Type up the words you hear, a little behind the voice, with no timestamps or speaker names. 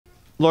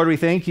Lord, we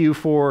thank you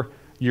for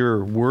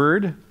your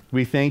word.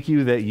 We thank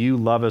you that you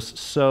love us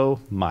so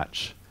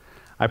much.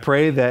 I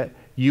pray that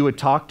you would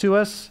talk to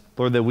us,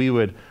 Lord, that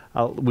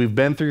we've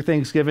been through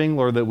Thanksgiving,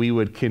 Lord, that we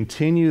would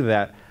continue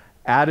that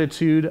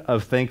attitude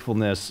of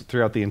thankfulness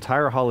throughout the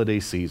entire holiday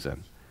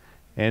season.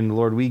 And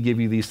Lord, we give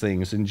you these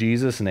things in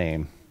Jesus'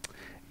 name.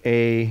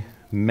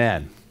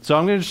 Amen. So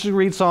I'm going to just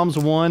read Psalms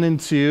 1 and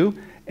 2.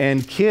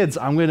 And kids,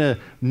 I'm going to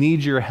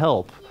need your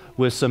help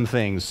with some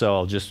things. So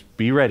I'll just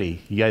be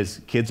ready. You guys,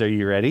 kids, are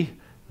you ready?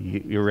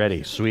 You're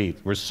ready. Sweet.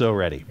 We're so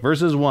ready.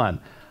 Verses 1.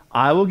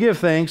 I will give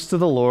thanks to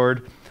the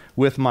Lord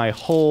with my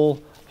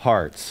whole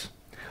heart.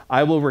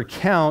 I will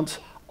recount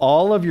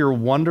all of your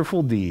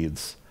wonderful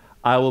deeds.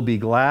 I will be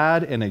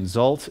glad and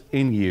exult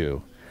in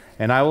you,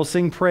 and I will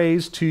sing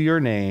praise to your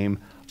name,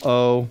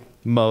 O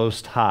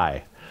Most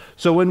High.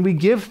 So when we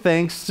give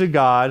thanks to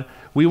God,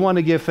 we want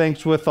to give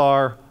thanks with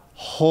our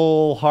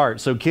whole heart.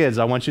 So kids,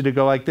 I want you to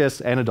go like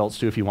this, and adults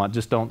too if you want.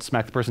 Just don't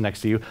smack the person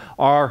next to you.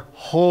 Our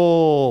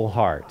whole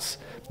hearts.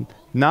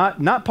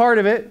 Not part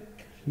of it,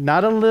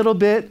 not a little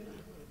bit,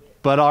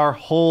 but our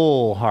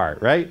whole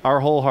heart, right? Our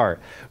whole heart.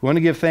 We want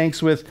to give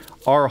thanks with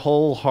our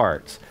whole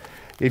heart.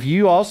 If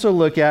you also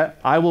look at,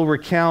 I will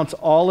recount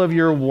all of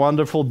your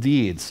wonderful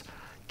deeds.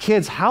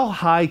 Kids, how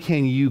high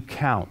can you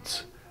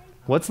count?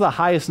 What's the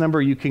highest number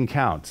you can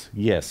count?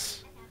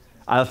 Yes.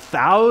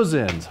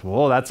 1,000.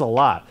 Whoa, that's a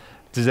lot.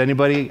 Does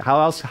anybody,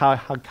 how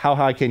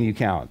high can you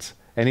count?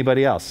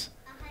 Anybody else?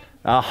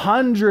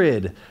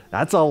 100.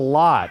 That's a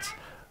lot.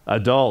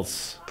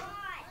 Adults,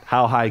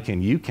 how high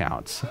can you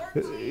count?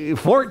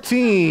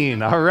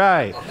 14. All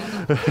right.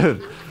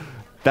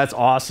 That's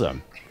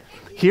awesome.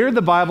 Here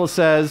the Bible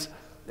says,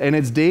 and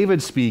it's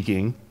David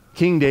speaking,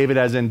 King David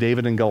as in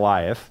David and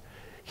Goliath.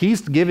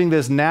 He's giving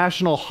this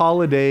national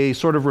holiday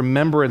sort of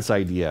remembrance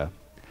idea.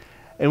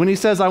 And when he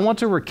says, I want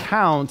to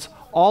recount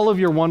all of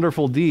your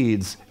wonderful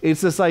deeds,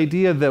 it's this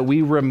idea that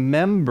we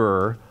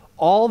remember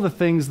all the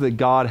things that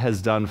God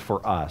has done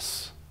for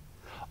us.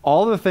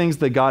 All the things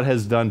that God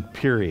has done,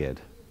 period.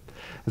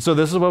 And so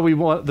this is what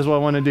I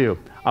want to do.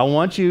 I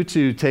want you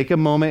to take a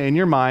moment in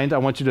your mind. I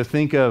want you to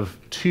think of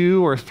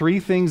 2 or 3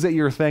 things that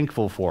you're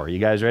thankful for. You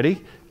guys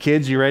ready?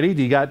 Kids, you ready?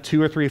 Do you got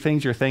 2 or 3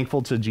 things you're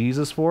thankful to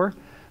Jesus for?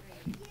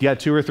 You got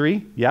 2 or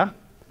 3? Yeah?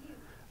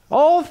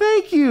 Oh,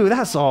 thank you.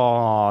 That's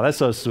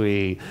so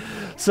sweet.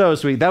 So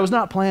sweet. That was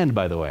not planned,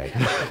 by the way.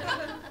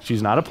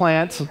 She's not a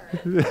plant.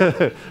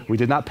 We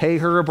did not pay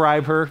her or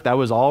bribe her. That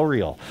was all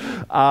real.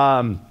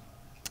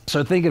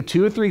 So think of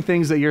 2 or 3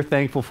 things that you're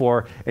thankful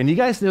for. And you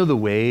guys know the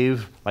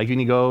wave, like when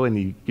you go and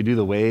you do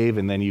the wave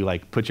and then you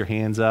like put your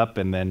hands up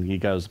and then he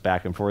goes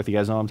back and forth. You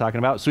guys know what I'm talking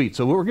about? Sweet.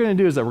 So what we're going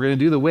to do is that we're going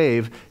to do the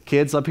wave.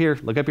 Kids up here,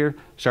 look up here.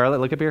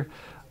 Charlotte, look up here.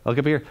 Look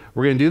up here.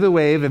 We're going to do the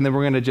wave and then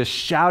we're going to just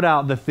shout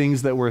out the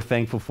things that we're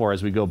thankful for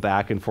as we go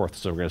back and forth.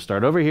 So we're going to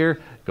start over here,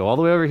 go all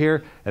the way over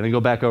here, and then go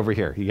back over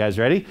here. You guys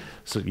ready?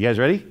 So you guys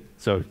ready?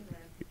 So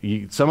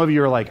some of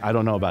you are like, I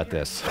don't know about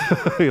this.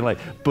 You're like,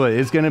 but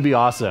it's going to be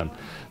awesome.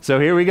 So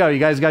here we go. You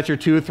guys got your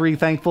 2 or 3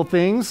 thankful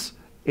things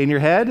in your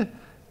head?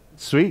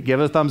 Sweet.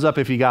 Give a thumbs up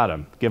if you got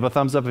them. Give a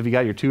thumbs up if you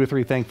got your 2 or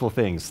 3 thankful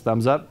things.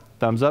 Thumbs up,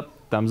 thumbs up,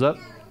 thumbs up.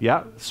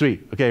 Yeah,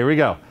 sweet. Okay, here we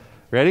go.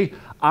 Ready?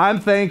 I'm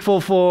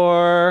thankful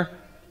for...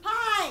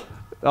 Hi.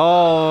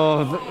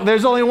 Oh,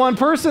 there's only one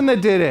person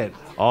that did it.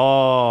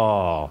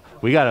 Oh,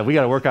 we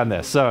gotta work on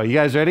this. So you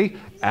guys ready?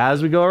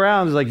 As we go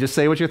around, it's like just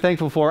say what you're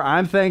thankful for.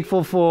 I'm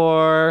thankful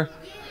for...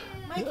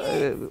 we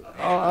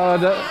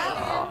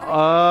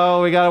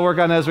got to work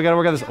on this. We got to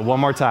work on this. One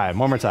more time.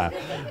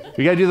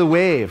 We got to do the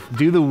wave.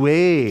 Do the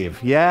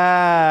wave.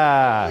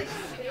 Yeah.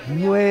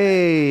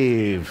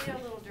 Wave.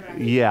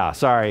 Yeah,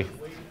 sorry.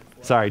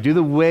 Do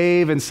the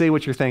wave and say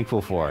what you're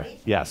thankful for.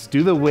 Yes,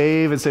 do the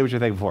wave and say what you're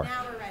thankful for.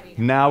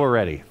 Now we're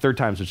ready. 3rd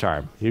time's the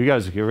charm. Here you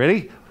guys. You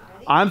ready?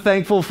 I'm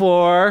thankful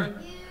for...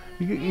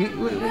 Yay!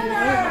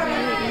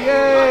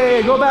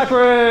 Go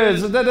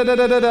backwards. Da, da, da,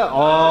 da, da.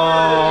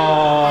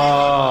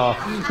 Oh.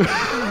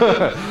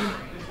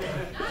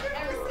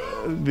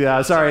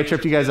 Yeah, sorry, I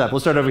tripped you guys up. We'll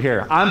start over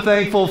here. I'm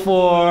thankful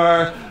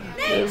for...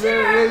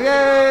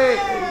 Yay!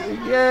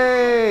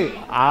 Yay!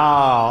 Oh,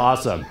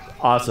 awesome.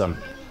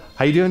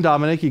 How you doing,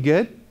 Dominic? You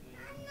good?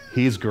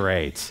 He's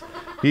great.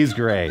 He's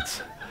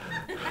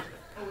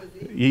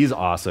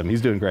awesome.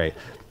 He's doing great.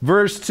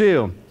 Verse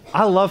 2.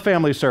 I love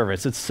family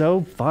service. It's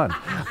so fun.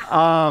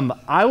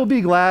 I will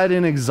be glad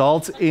and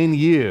exult in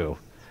you,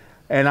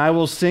 and I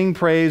will sing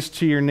praise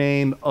to your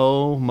name,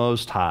 O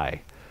Most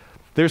High.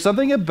 There's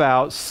something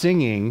about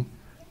singing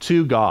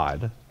to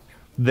God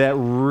that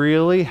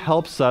really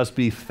helps us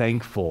be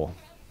thankful.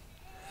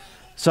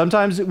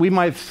 Sometimes we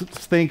might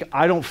think,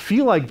 I don't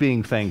feel like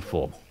being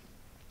thankful.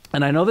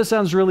 And I know this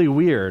sounds really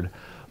weird,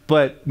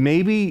 but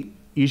maybe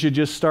you should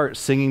just start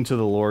singing to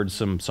the Lord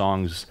some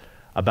songs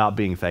about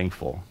being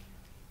thankful.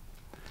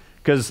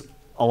 Because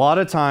a lot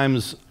of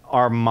times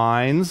our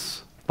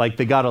minds, like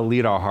they got to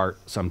lead our heart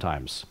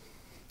sometimes,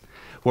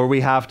 where we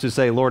have to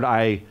say, Lord,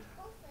 I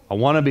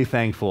want to be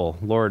thankful.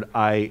 Lord,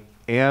 I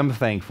am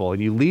thankful.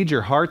 And you lead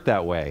your heart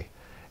that way.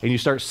 and you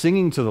start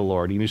singing to the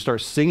Lord, and you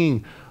start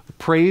singing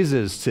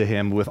praises to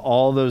him with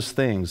all those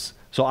things.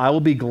 So I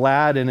will be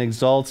glad and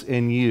exult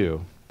in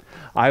you.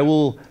 I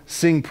will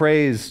sing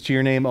praise to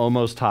your name, O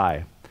Most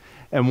High.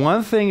 And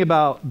one thing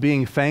about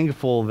being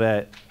thankful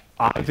that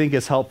I think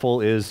is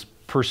helpful is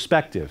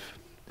perspective.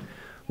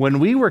 When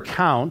we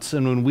recount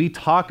and when we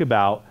talk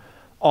about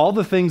all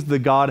the things that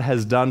God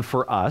has done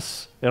for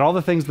us and all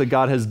the things that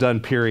God has done,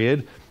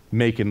 period,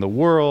 making the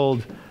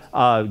world,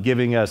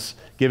 giving us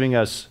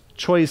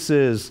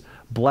choices,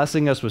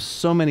 blessing us with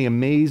so many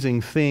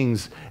amazing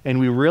things, and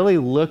we really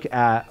look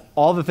at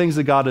all the things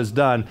that God has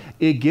done,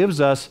 it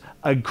gives us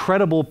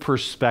incredible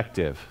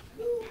perspective.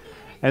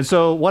 And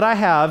so what I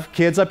have,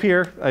 kids up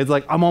here, it's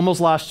like, I'm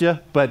almost lost you,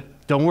 but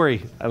don't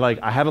worry,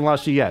 I haven't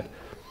lost you yet.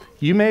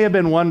 You may have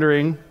been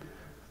wondering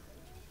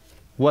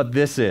what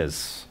this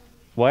is.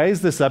 Why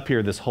is this up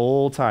here this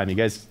whole time? You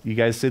guys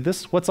see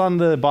this? What's on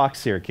the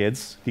box here,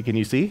 kids? Can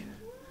you see?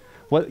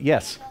 What?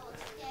 Yes.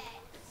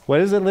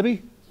 What is it,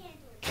 Libby?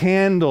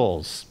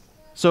 Candles.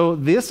 So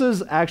this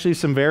is actually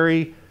some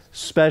very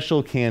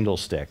special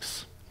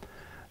candlesticks.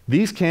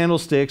 These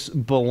candlesticks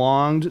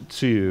belonged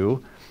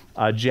to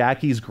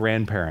Jackie's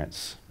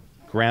grandparents,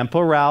 Grandpa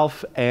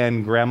Ralph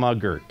and Grandma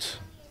Gertie.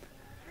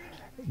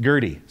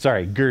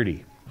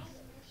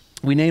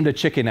 We named a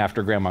chicken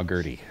after Grandma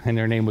Gertie, and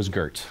her name was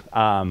Gert.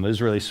 It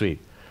was really sweet.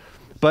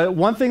 But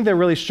one thing that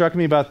really struck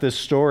me about this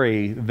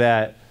story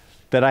that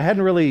I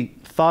hadn't really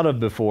thought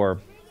of before,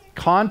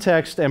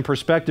 context and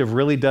perspective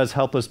really does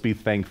help us be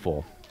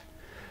thankful.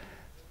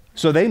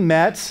 So they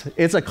met.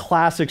 It's a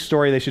classic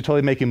story. They should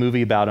totally make a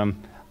movie about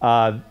him.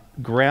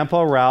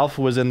 Grandpa Ralph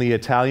was in the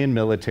Italian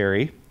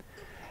military,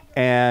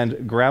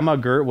 and Grandma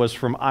Gert was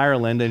from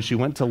Ireland, and she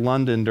went to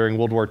London during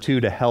World War II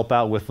to help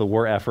out with the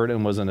war effort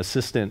and was an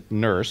assistant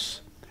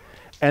nurse.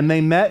 And they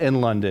met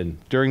in London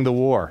during the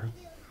war,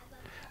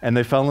 and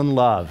they fell in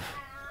love.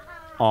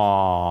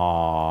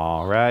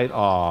 Aww, right?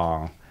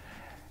 Aww.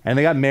 And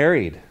they got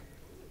married.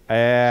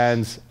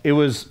 And it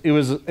was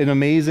an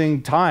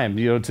amazing time,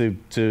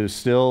 to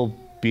still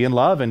be in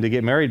love and to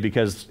get married,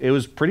 because it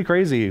was pretty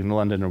crazy in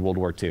London in World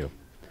War II.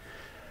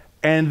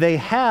 And they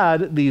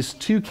had these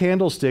two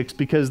candlesticks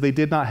because they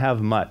did not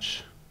have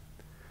much.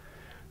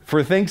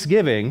 For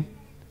Thanksgiving,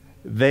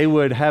 they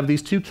would have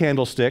these two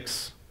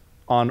candlesticks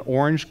on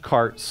orange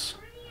carts,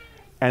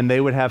 and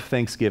they would have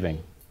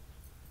Thanksgiving.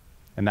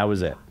 And that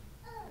was it.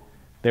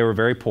 They were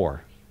very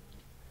poor.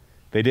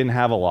 They didn't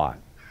have a lot.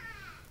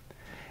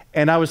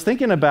 And I was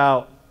thinking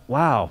about,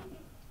 wow,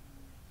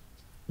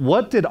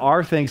 what did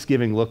our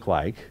Thanksgiving look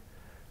like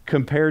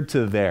compared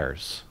to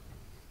theirs?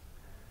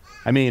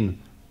 I mean,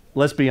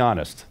 let's be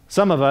honest.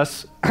 Some of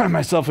us,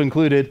 myself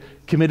included,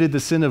 committed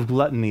the sin of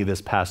gluttony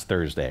this past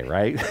Thursday,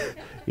 right?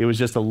 It was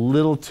just a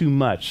little too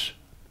much.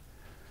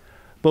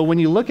 But when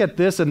you look at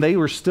this, and they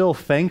were still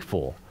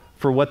thankful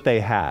for what they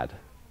had.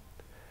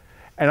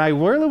 And I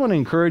really want to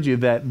encourage you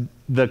that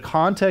the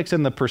context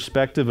and the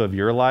perspective of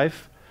your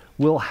life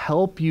will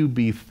help you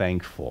be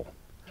thankful.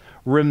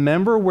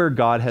 Remember where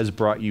God has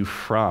brought you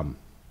from.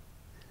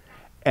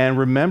 And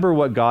remember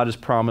what God has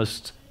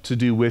promised to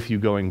do with you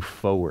going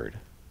forward.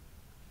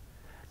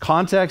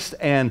 Context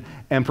and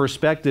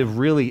perspective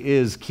really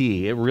is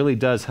key. It really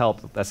does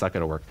help. That's not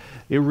going to work.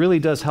 It really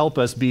does help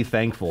us be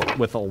thankful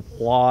with a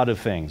lot of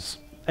things.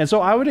 And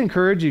so I would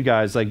encourage you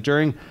guys,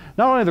 during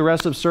not only the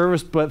rest of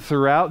service, but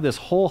throughout this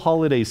whole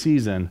holiday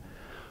season,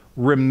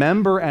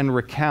 remember and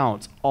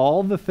recount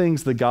all the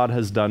things that God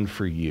has done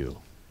for you.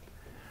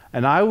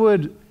 And I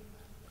would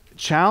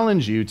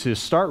challenge you to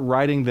start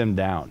writing them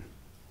down.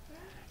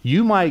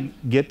 You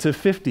might get to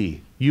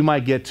 50. You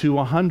might get to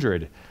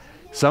 100.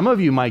 Some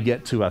of you might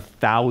get to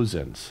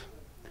 1,000.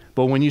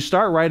 But when you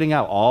start writing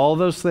out all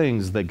those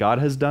things that God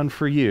has done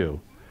for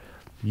you,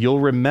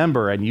 you'll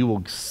remember and you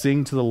will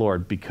sing to the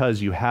Lord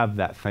because you have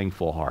that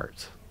thankful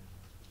heart.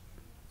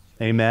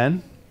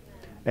 Amen?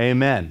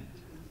 Amen.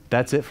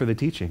 That's it for the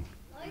teaching.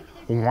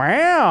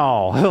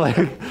 Wow.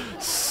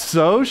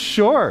 So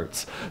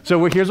short.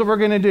 So here's what we're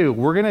going to do.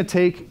 We're going to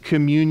take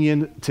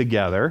communion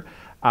together.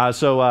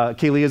 So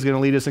Kaylee is going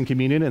to lead us in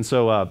communion. And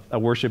so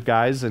worship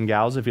guys and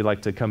gals, if you'd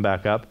like to come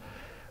back up.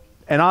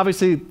 And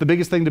obviously, the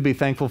biggest thing to be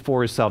thankful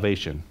for is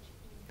salvation,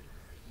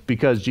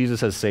 because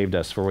Jesus has saved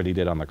us for what he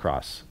did on the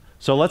cross.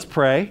 So let's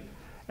pray,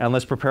 and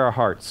let's prepare our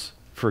hearts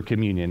for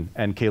communion.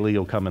 And Kaylee,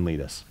 you'll come and lead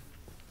us.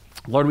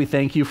 Lord, we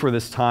thank you for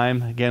this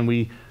time. Again,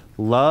 we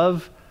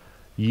love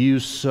you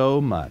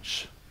so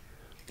much.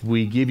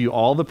 We give you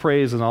all the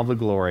praise and all the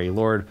glory.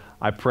 Lord,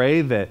 I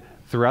pray that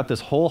throughout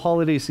this whole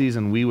holiday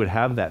season, we would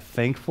have that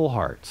thankful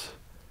heart.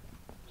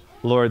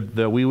 Lord,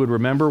 that we would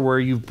remember where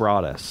you've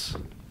brought us.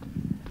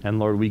 And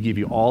Lord, we give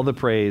you all the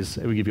praise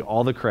and we give you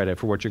all the credit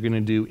for what you're going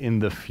to do in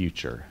the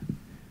future.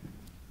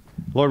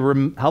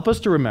 Lord, help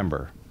us to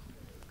remember.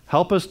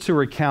 Help us to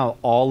recount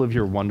all of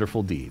your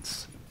wonderful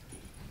deeds.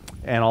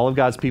 And all of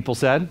God's people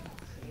said,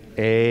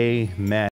 amen.